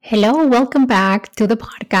Hello, welcome back to the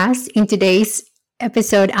podcast. In today's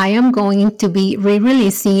episode, I am going to be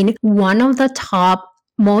re-releasing one of the top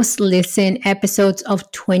most listened episodes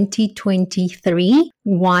of 2023,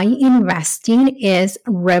 Why Investing is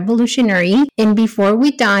Revolutionary. And before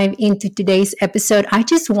we dive into today's episode, I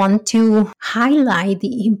just want to highlight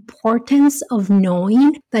the importance of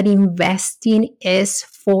knowing that investing is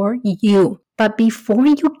for you. But before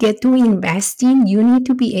you get to investing, you need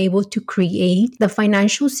to be able to create the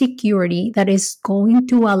financial security that is going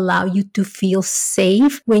to allow you to feel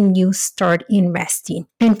safe when you start investing.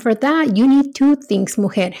 And for that, you need two things,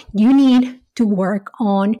 mujer. You need to work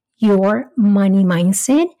on your money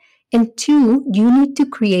mindset. And two, you need to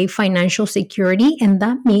create financial security. And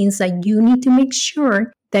that means that you need to make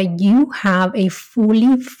sure that you have a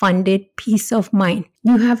fully funded peace of mind.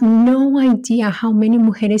 You have no idea how many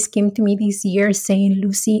mujeres came to me this year saying,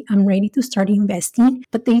 Lucy, I'm ready to start investing,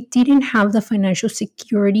 but they didn't have the financial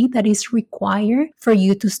security that is required for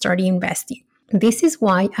you to start investing. This is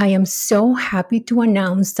why I am so happy to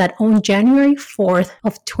announce that on January 4th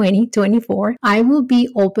of 2024, I will be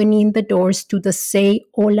opening the doors to the Say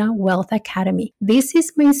Hola Wealth Academy. This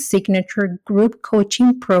is my signature group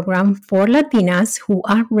coaching program for Latinas who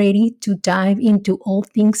are ready to dive into all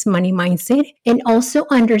things money mindset and also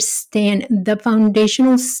understand the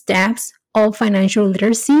foundational steps of financial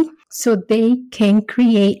literacy so they can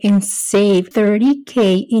create and save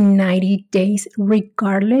 $30,000 in 90 days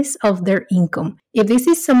regardless of their income. If this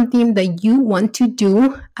is something that you want to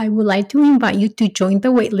do, I would like to invite you to join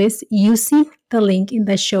the waitlist using the link in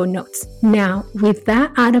the show notes. Now, with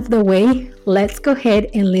that out of the way, let's go ahead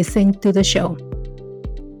and listen to the show.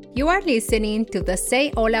 You are listening to the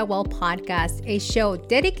Say Hola Well podcast, a show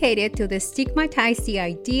dedicated to destigmatize the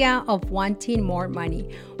idea of wanting more money.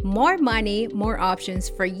 More money, more options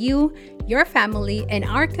for you, your family, and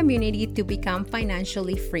our community to become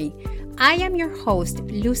financially free. I am your host,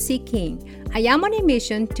 Luzy King. I am on a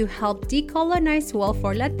mission to help decolonize wealth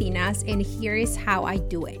for Latinas, and here is how I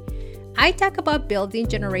do it. I talk about building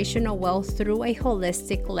generational wealth through a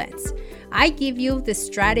holistic lens. I give you the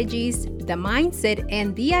strategies, the mindset,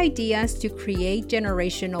 and the ideas to create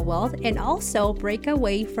generational wealth and also break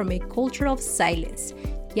away from a culture of silence.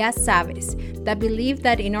 Ya sabes, that belief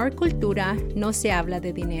that in our cultura no se habla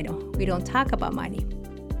de dinero. We don't talk about money.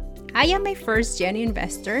 I am a first-gen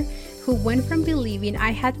investor who went from believing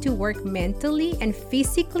I had to work mentally and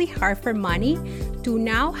physically hard for money to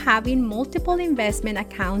now having multiple investment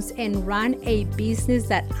accounts and run a business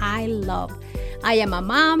that I love. I am a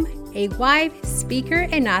mom, a wife, speaker,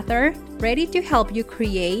 and author, ready to help you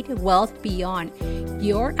create wealth beyond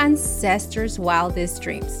your ancestors' wildest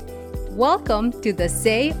dreams. Welcome to the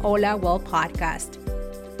Say Hola Well podcast.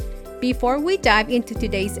 Before we dive into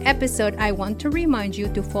today's episode, I want to remind you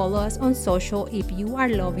to follow us on social if you are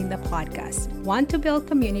loving the podcast, want to build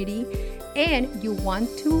community, and you want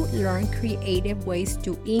to learn creative ways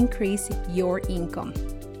to increase your income.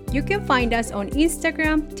 You can find us on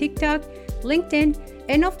Instagram, TikTok, LinkedIn,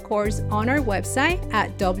 and of course on our website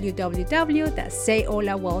at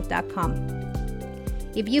www.sayholawell.com.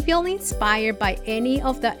 If you feel inspired by any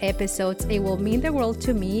of the episodes, it will mean the world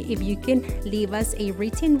to me if you can leave us a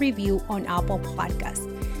written review on Apple Podcasts.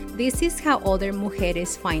 This is how other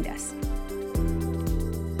mujeres find us.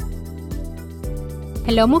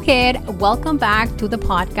 Hello, mujer. Welcome back to the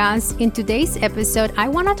podcast. In today's episode, I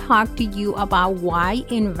want to talk to you about why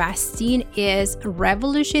investing is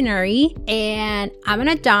revolutionary. And I'm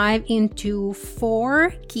going to dive into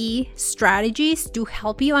 4 key strategies to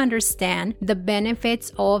help you understand the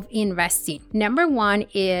benefits of investing. Number 1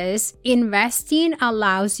 is investing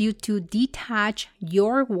allows you to detach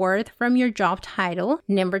your worth from your job title.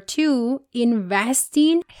 Number 2,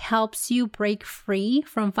 investing helps you break free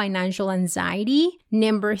from financial anxiety.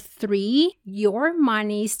 Number 3, your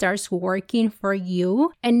money starts working for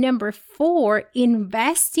you. And number 4,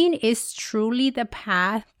 investing is truly the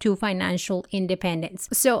path to financial independence.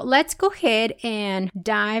 So let's go ahead and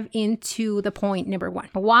dive into the point number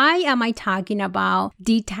 1. Why am I talking about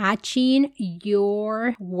detaching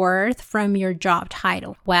your worth from your job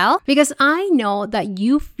title? Well, because I know that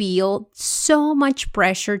you feel so much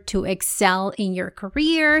pressure to excel in your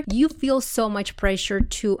career. You feel so much pressure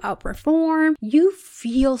to outperform. You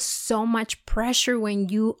feel so much pressure when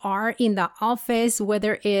you are in the office,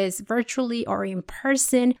 whether it's virtually or in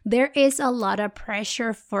person. There is a lot of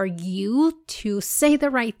pressure for you to say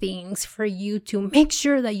the right things, for you to make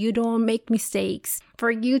sure that you don't make mistakes,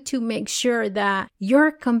 for you to make sure that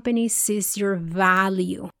your company sees your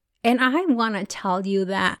value. And I want to tell you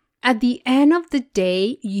that At the end of the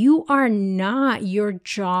day, you are not your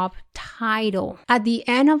job title. At the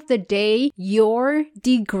end of the day, your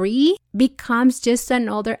degree becomes just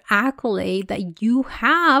another accolade that you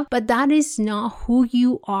have, but that is not who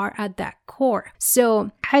you are at that core.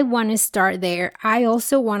 So I want to start there. I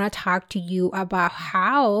also want to talk to you about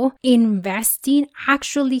how investing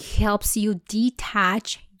actually helps you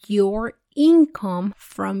detach your income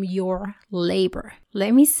from your labor.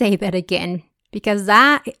 Let me say that again, because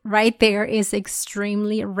that right there is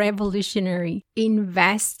extremely revolutionary.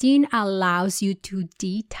 Investing allows you to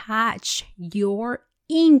detach your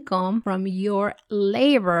income from your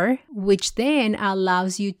labor, which then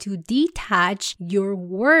allows you to detach your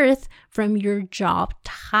worth from your job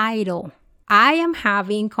title. I am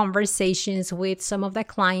having conversations with some of the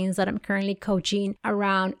clients that I'm currently coaching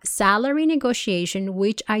around salary negotiation,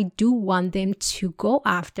 which I do want them to go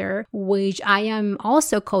after, which I am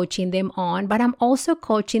also coaching them on, but I'm also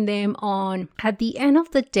coaching them on, at the end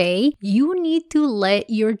of the day, you need to let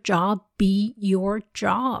your job be your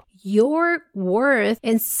job. Your worth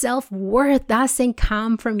and self-worth doesn't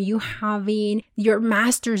come from you having your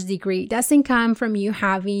master's degree, doesn't come from you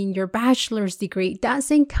having your bachelor's degree,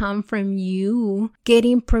 doesn't come from you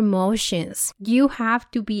getting promotions. You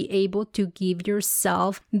have to be able to give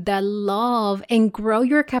yourself the love and grow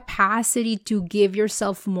your capacity to give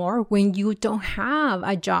yourself more when you don't have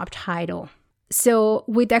a job title. So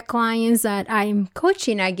with the clients that I'm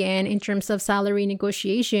coaching again in terms of salary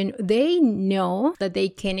negotiation, they know that they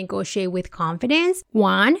can negotiate with confidence.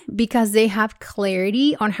 One, because they have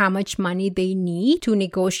clarity on how much money they need to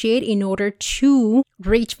negotiate in order to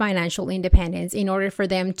reach financial independence, in order for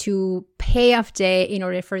them to pay off debt, in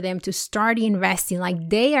order for them to start investing. Like,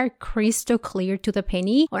 they are crystal clear to the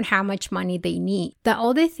penny on how much money they need. The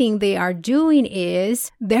other thing they are doing is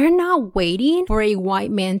they're not waiting for a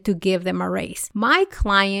white man to give them a raise. My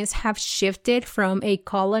clients have shifted from a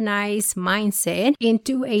colonized mindset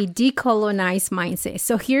into a decolonized mindset.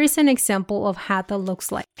 So here's an example of how that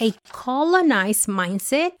looks like. A colonized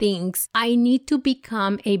mindset thinks I need to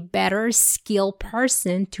become a better skilled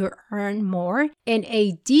person to earn more. And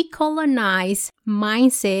a decolonized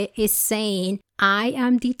mindset is saying, I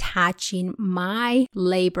am detaching my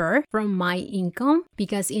labor from my income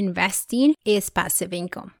because investing is passive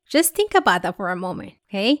income. Just think about that for a moment,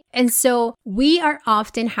 okay? And so we are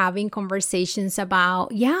often having conversations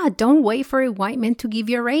about, don't wait for a white man to give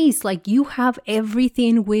you a raise. Like, you have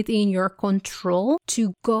everything within your control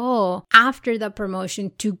to go after the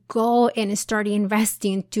promotion, to go and start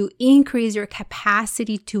investing, to increase your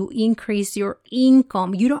capacity, to increase your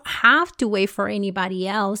income. You don't have to wait for anybody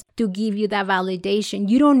else to give you that validation.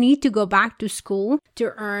 You don't need to go back to school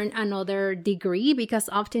to earn another degree, because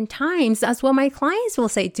oftentimes that's what my clients will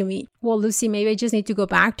say to me. Well, Lucy, maybe I just need to go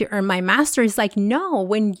back to earn my master's. Like, no,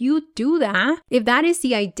 when you do that, if that is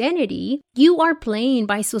the identity, you are playing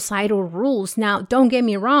by societal rules. Now, don't get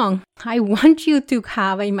me wrong. I want you to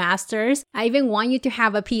have a master's. I even want you to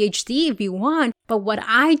have a PhD if you want. But what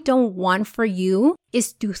I don't want for you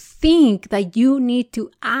is to think that you need to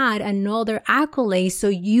add another accolade so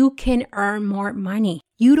you can earn more money.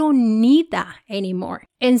 You don't need that anymore.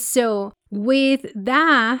 And so with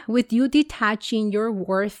that, with you detaching your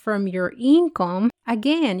worth from your income,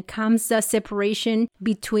 again, comes the separation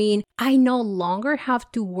between I no longer have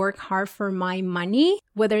to work hard for my money,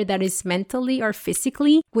 whether that is mentally or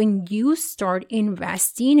physically. When you start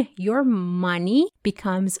investing, your money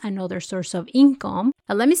becomes another source of income.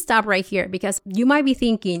 Now, let me stop right here, because you might be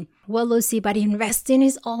thinking, well, Lucy, but investing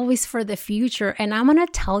is always for the future. And I'm going to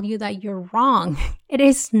tell you that you're wrong. It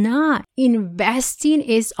is not. Investing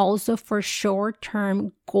is also for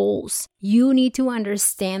short-term goals. You need to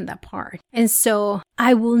understand that part. And so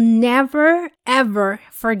I will never, ever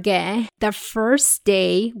forget the first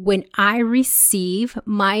day when I received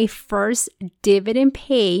my first dividend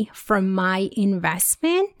pay from my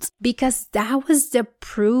investment, because that was the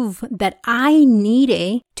proof that I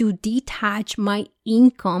needed to detach my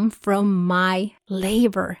income from my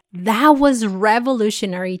labor. That was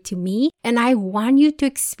revolutionary to me, and I want you to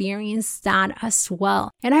experience that as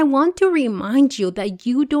well. And I want to remind you that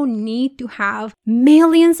you don't need to have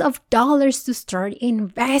millions of dollars to start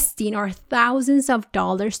investing or thousands of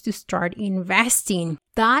dollars to start investing.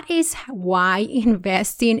 That is why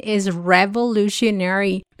investing is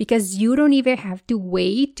revolutionary, because you don't even have to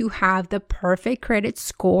wait to have the perfect credit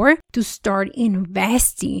score to start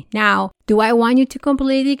investing. Now, do I want you to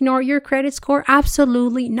completely ignore your credit score?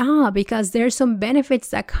 Absolutely not, because there's some benefits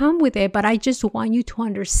that come with it. But I just want you to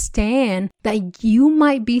understand that you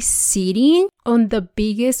might be sitting on the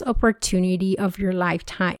biggest opportunity of your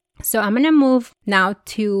lifetime. So I'm going to move now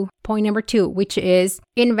to point number 2, which is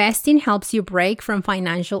investing helps you break from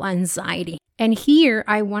financial anxiety. And here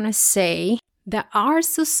I want to say that our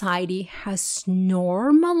society has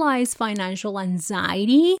normalized financial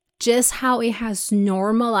anxiety, just how it has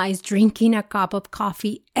normalized drinking a cup of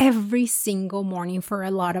coffee every single morning for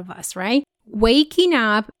a lot of us, right? Waking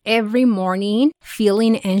up every morning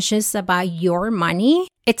feeling anxious about your money,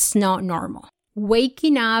 it's not normal.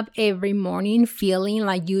 Waking up every morning feeling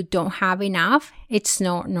like you don't have enough, it's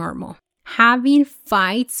not normal. Having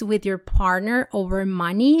fights with your partner over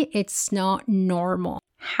money, it's not normal.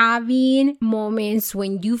 Having moments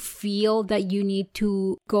when you feel that you need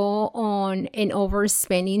to go on an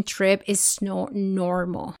overspending trip is not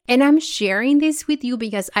normal. And I'm sharing this with you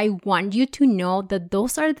because I want you to know that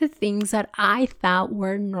those are the things that I thought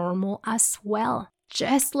were normal as well.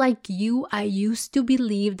 Just like you, I used to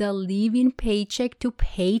believe that living paycheck to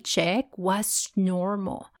paycheck was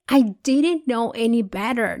normal. I didn't know any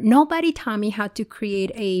better. Nobody taught me how to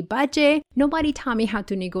create a budget. Nobody taught me how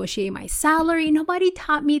to negotiate my salary. Nobody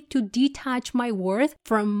taught me to detach my worth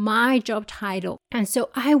from my job title. And so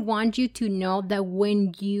I want you to know that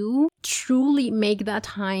when you truly make that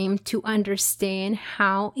time to understand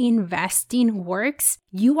how investing works,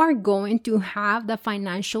 you are going to have the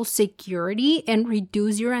financial security and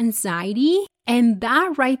reduce your anxiety. And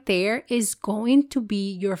that right there is going to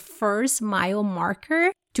be your first mile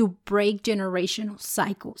marker to break generational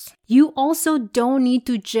cycles. You also don't need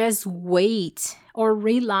to just wait or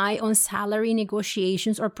rely on salary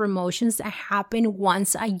negotiations or promotions that happen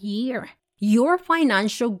once a year. Your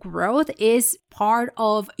financial growth is part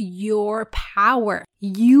of your power.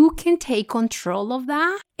 You can take control of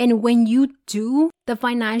that. And when you do, the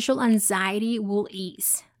financial anxiety will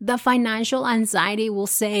ease. The financial anxiety will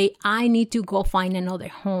say, I need to go find another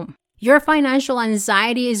home. Your financial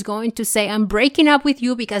anxiety is going to say, I'm breaking up with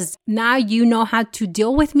you because now you know how to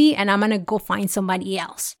deal with me and I'm going to go find somebody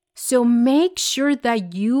else. So make sure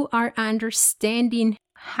that you are understanding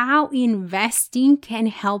how investing can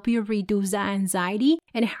help you reduce the anxiety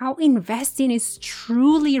and how investing is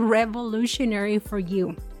truly revolutionary for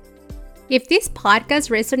you. If this podcast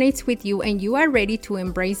resonates with you and you are ready to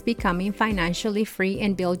embrace becoming financially free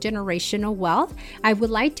and build generational wealth, I would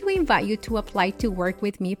like to invite you to apply to work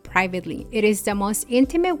with me privately. It is the most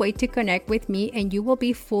intimate way to connect with me, and you will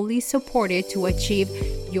be fully supported to achieve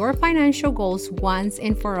your financial goals once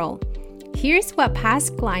and for all. Here's what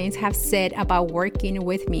past clients have said about working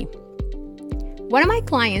with me. One of my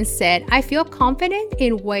clients said, I feel confident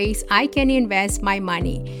in ways I can invest my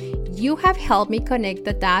money. You have helped me connect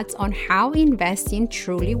the dots on how investing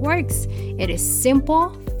truly works. It is simple,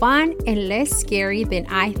 fun, and less scary than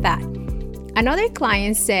I thought. Another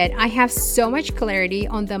client said, I have so much clarity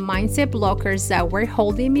on the mindset blockers that were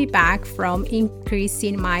holding me back from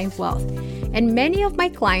increasing my wealth. And many of my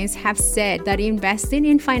clients have said that investing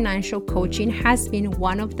in financial coaching has been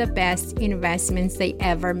one of the best investments they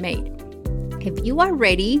ever made. If you are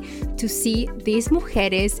ready to see these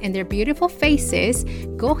mujeres and their beautiful faces,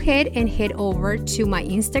 go ahead and head over to my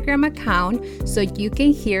Instagram account so you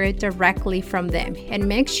can hear it directly from them. And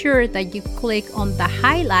make sure that you click on the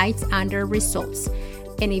highlights under results.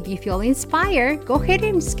 And if you feel inspired, go ahead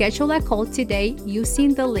and schedule a call today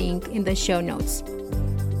using the link in the show notes.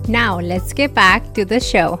 Now, let's get back to the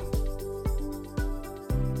show.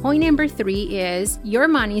 Point number 3 is your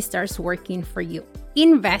money starts working for you.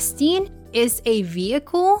 Investing is a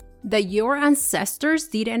vehicle that your ancestors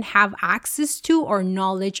didn't have access to or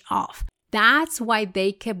knowledge of. That's why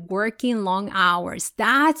they kept working long hours.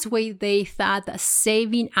 That's why they thought that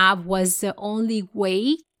saving up was the only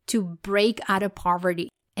way to break out of poverty.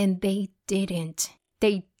 And they didn't.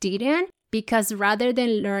 They didn't because rather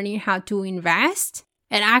than learning how to invest,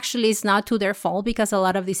 and actually it's not to their fault because a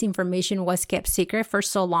lot of this information was kept secret for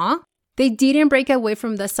so long, they didn't break away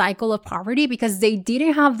from the cycle of poverty because they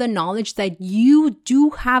didn't have the knowledge that you do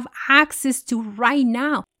have access to right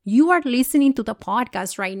now. You are listening to the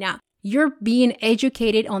podcast right now. You're being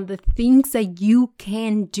educated on the things that you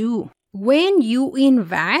can do. When you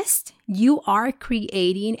invest, you are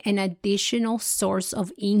creating an additional source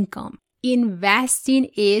of income. Investing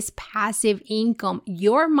is passive income.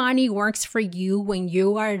 Your money works for you when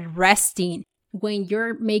you are resting, when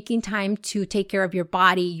you're making time to take care of your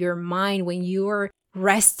body, your mind, when you're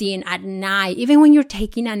resting at night, even when you're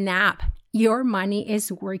taking a nap. Your money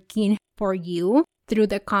is working for you through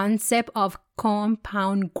the concept of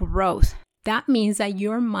compound growth. That means that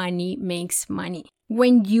your money makes money.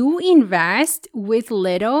 When you invest with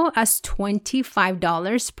little as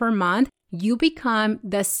 $25 per month, you become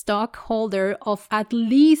the stockholder of at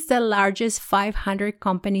least the largest 500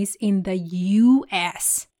 companies in the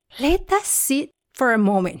US. Let that sit for a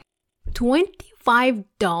moment.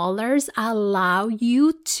 $25 allow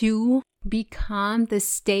you to become the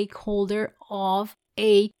stakeholder of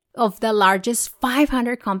the largest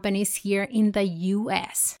 500 companies here in the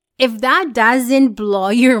US. If that doesn't blow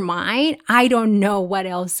your mind, I don't know what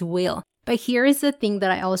else will. But here is the thing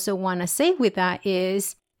that I also want to say with that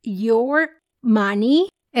is your money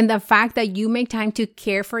and the fact that you make time to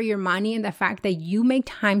care for your money and the fact that you make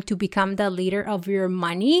time to become the leader of your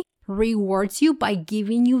money rewards you by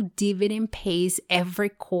giving you dividend pays every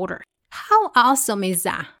quarter. How awesome is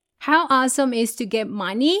that? How awesome is to get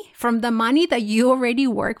money from the money that you already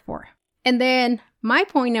work for? And then my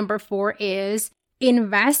point number 4 is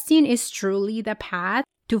investing is truly the path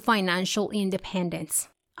to financial independence.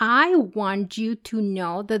 I want you to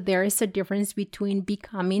know that there is a difference between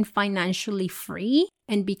becoming financially free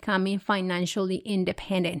and becoming financially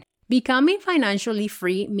independent. Becoming financially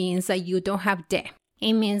free means that you don't have debt.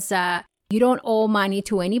 It means that you don't owe money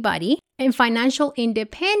to anybody. And financial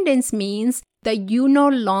independence means that you no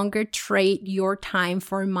longer trade your time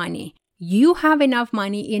for money. You have enough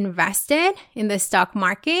money invested in the stock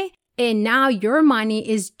market, and now your money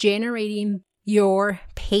is generating your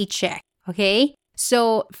paycheck, okay?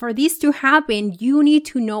 So for this to happen, you need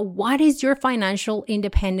to know what is your financial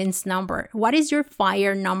independence number? What is your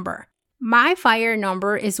FIRE number? My FIRE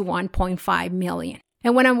number is 1.5 million.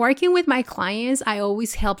 And when I'm working with my clients, I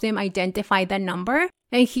always help them identify that number.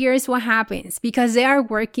 And here's what happens. Because they are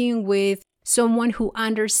working with someone who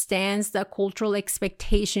understands the cultural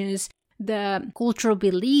expectations, the cultural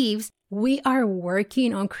beliefs, we are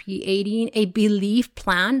working on creating a belief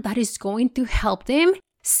plan that is going to help them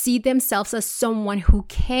see themselves as someone who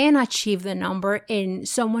can achieve the number and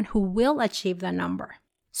someone who will achieve the number.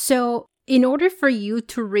 So in order for you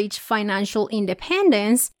to reach financial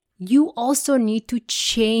independence, you also need to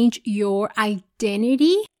change your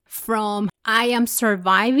identity from I am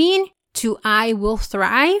surviving to I will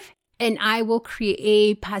thrive and I will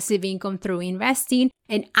create passive income through investing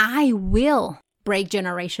and I will break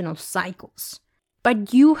generational cycles.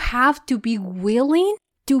 But you have to be willing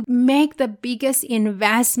to make the biggest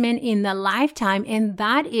investment in the lifetime, and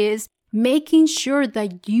that is making sure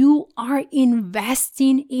that you are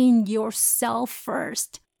investing in yourself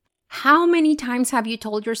first. How many times have you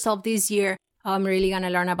told yourself this year, I'm really going to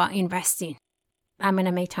learn about investing. I'm going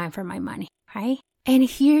to make time for my money, right? And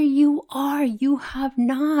here you are, you have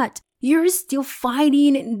not. You're still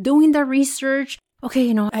fighting and doing the research.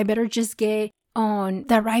 Okay, I better just get on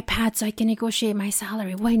the right path so I can negotiate my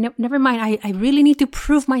salary. Wait, never mind. I really need to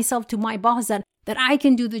prove myself to my boss that I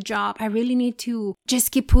can do the job. I really need to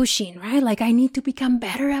just keep pushing, right? Like I need to become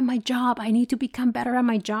better at my job.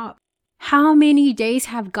 How many days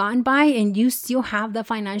have gone by and you still have the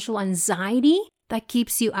financial anxiety that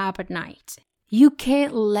keeps you up at night? You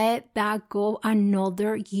can't let that go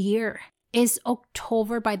another year. It's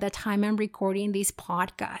October by the time I'm recording this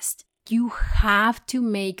podcast. You have to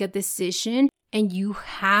make a decision and you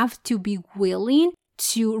have to be willing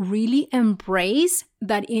to really embrace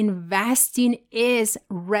that investing is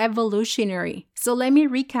revolutionary. So let me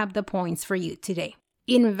recap the points for you today.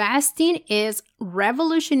 Investing is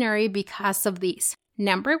revolutionary because of this.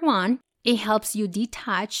 Number 1, it helps you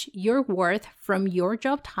detach your worth from your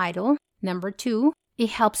job title. Number 2, it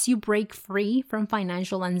helps you break free from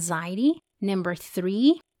financial anxiety. Number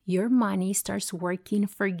 3, your money starts working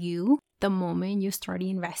for you the moment you start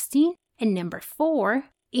investing. And number 4,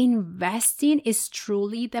 investing is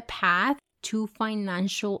truly the path to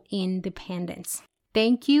financial independence.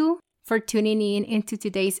 Thank you for tuning in into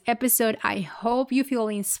today's episode. I hope you feel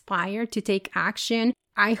inspired to take action.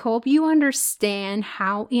 I hope you understand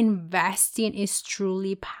how investing is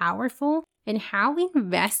truly powerful and how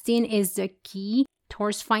investing is the key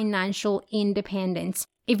towards financial independence.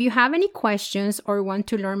 If you have any questions or want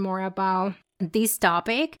to learn more about this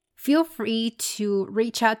topic, feel free to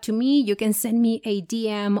reach out to me. You can send me a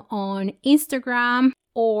DM on Instagram,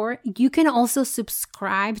 or you can also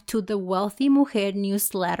subscribe to the Wealthy Mujer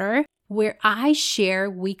newsletter, where I share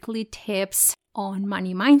weekly tips on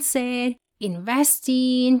money mindset,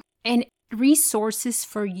 investing, and resources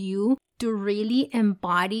for you to really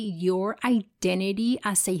embody your identity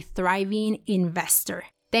as a thriving investor.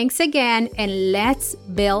 Thanks again, and let's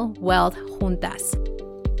build wealth juntas.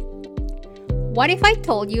 What if I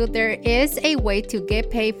told you there is a way to get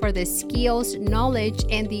paid for the skills, knowledge,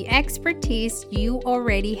 and the expertise you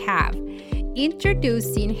already have?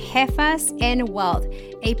 Introducing Jefas and Wealth,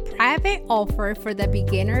 a private offer for the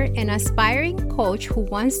beginner and aspiring coach who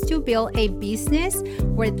wants to build a business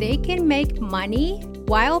where they can make money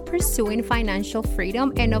while pursuing financial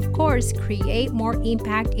freedom and, of course, create more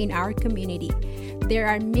impact in our community. There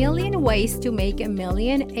are a million ways to make a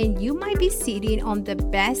million, and you might be sitting on the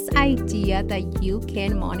best idea that you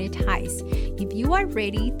can monetize. If you are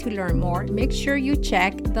ready to learn more, make sure you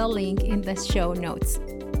check the link in the show notes.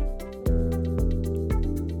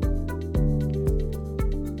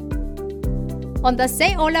 On the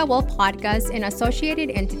Say Hola Well podcast and associated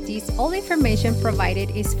entities, all information provided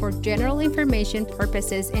is for general information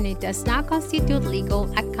purposes and it does not constitute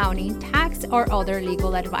legal, accounting, tax, or other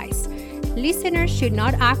legal advice. Listeners should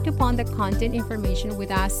not act upon the content information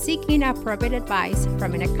without seeking appropriate advice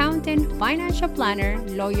from an accountant, financial planner,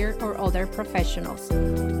 lawyer, or other professionals.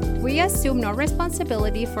 We assume no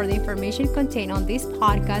responsibility for the information contained on this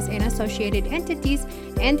podcast and associated entities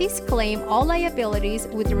and disclaim all liabilities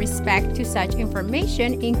with respect to such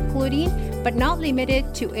information, including but not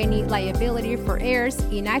limited to any liability for errors,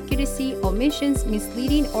 inaccuracy, omissions,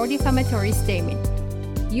 misleading, or defamatory statement.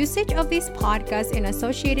 Usage of this podcast and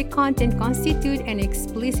associated content constitute an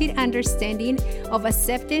explicit understanding of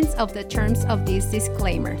acceptance of the terms of this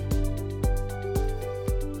disclaimer.